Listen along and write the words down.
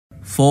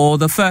For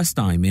the first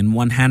time in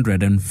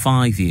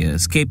 105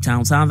 years, Cape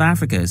Town, South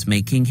Africa is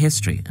making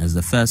history as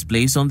the first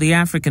place on the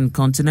African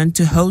continent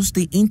to host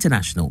the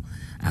International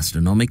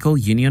Astronomical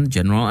Union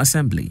General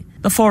Assembly.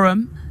 The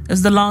forum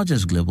is the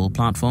largest global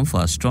platform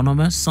for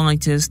astronomers,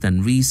 scientists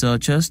and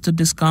researchers to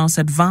discuss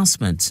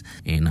advancements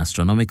in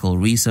astronomical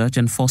research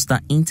and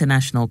foster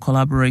international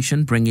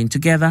collaboration, bringing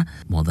together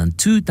more than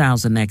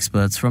 2,000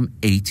 experts from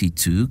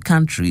 82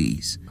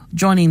 countries.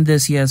 Joining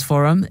this year's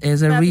forum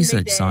is a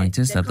research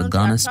scientist at the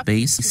Ghana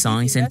Space,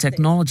 Science and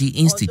Technology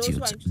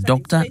Institute,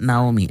 Dr.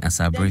 Naomi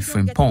Asabri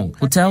Frimpong,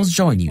 who tells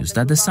Joy News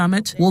that the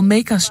summit will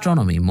make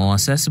astronomy more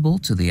accessible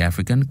to the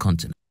African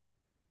continent.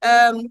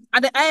 At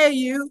the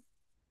IAU,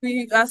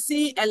 we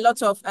see a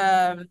lot of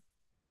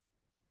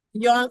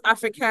young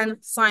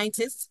African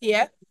scientists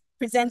here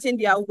presenting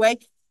their work,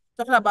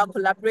 talking about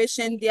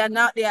collaboration. They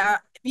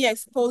are being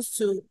exposed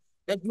to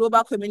the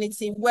global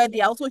community, where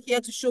they are also here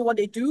to show what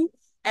they do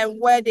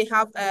and where they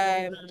have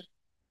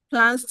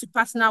plans to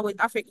partner with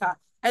Africa.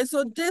 And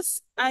so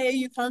this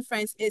IAU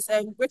conference is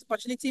a great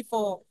opportunity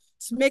to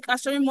make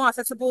astronomy more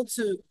accessible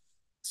to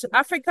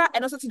Africa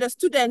and also to the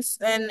students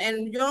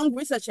and young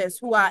researchers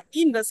who are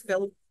in this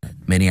field.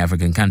 Many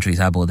African countries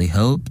harbor the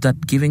hope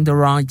that giving the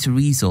right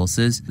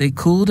resources, they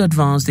could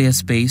advance their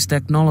space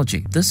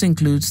technology. This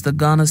includes the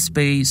Ghana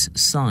Space,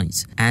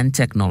 Science and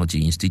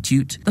Technology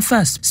Institute, the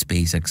first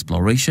space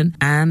exploration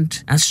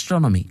and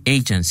astronomy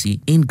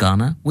agency in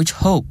Ghana, which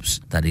hopes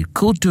that it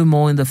could do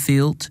more in the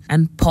field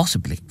and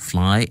possibly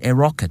fly a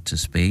rocket to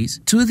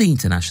space to the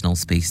International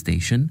Space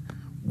Station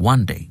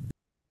one day.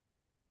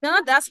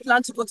 Ghana does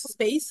plan to go to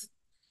space.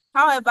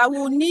 However, we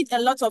will need a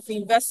lot of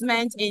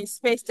investment in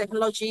space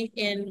technology,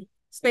 in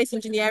space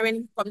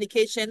engineering,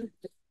 communication,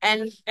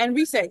 and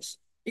research,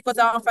 because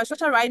our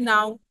infrastructure right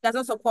now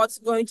doesn't support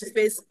going to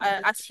space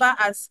as far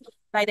as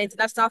like the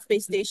International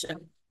Space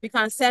Station. We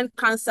can send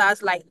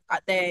cancers like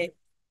the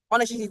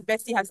Ownership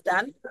University has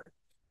done,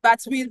 but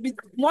with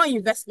more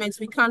investments,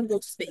 we can't go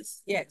to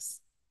space. Yes.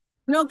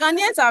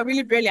 Ghanaians are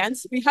really brilliant.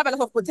 We have a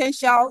lot of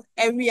potential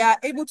and we are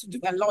able to do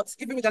a lot,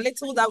 even with the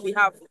little that we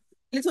have,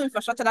 little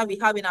infrastructure that we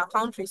have in our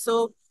country.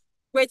 So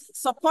with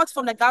support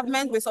from the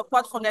government, with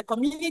support from the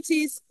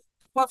communities,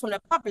 support from the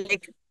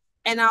public,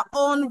 and our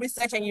own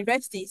research and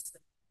universities,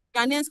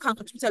 Ghanaians can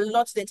contribute a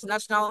lot to the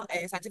international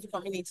scientific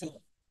community.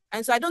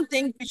 And so I don't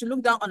think we should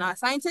look down on our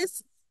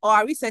scientists or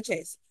our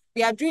researchers.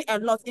 They are doing a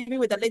lot, even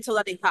with the little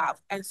that they have.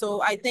 And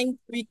so I think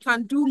we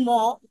can do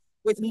more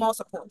with more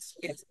support.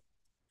 Yes.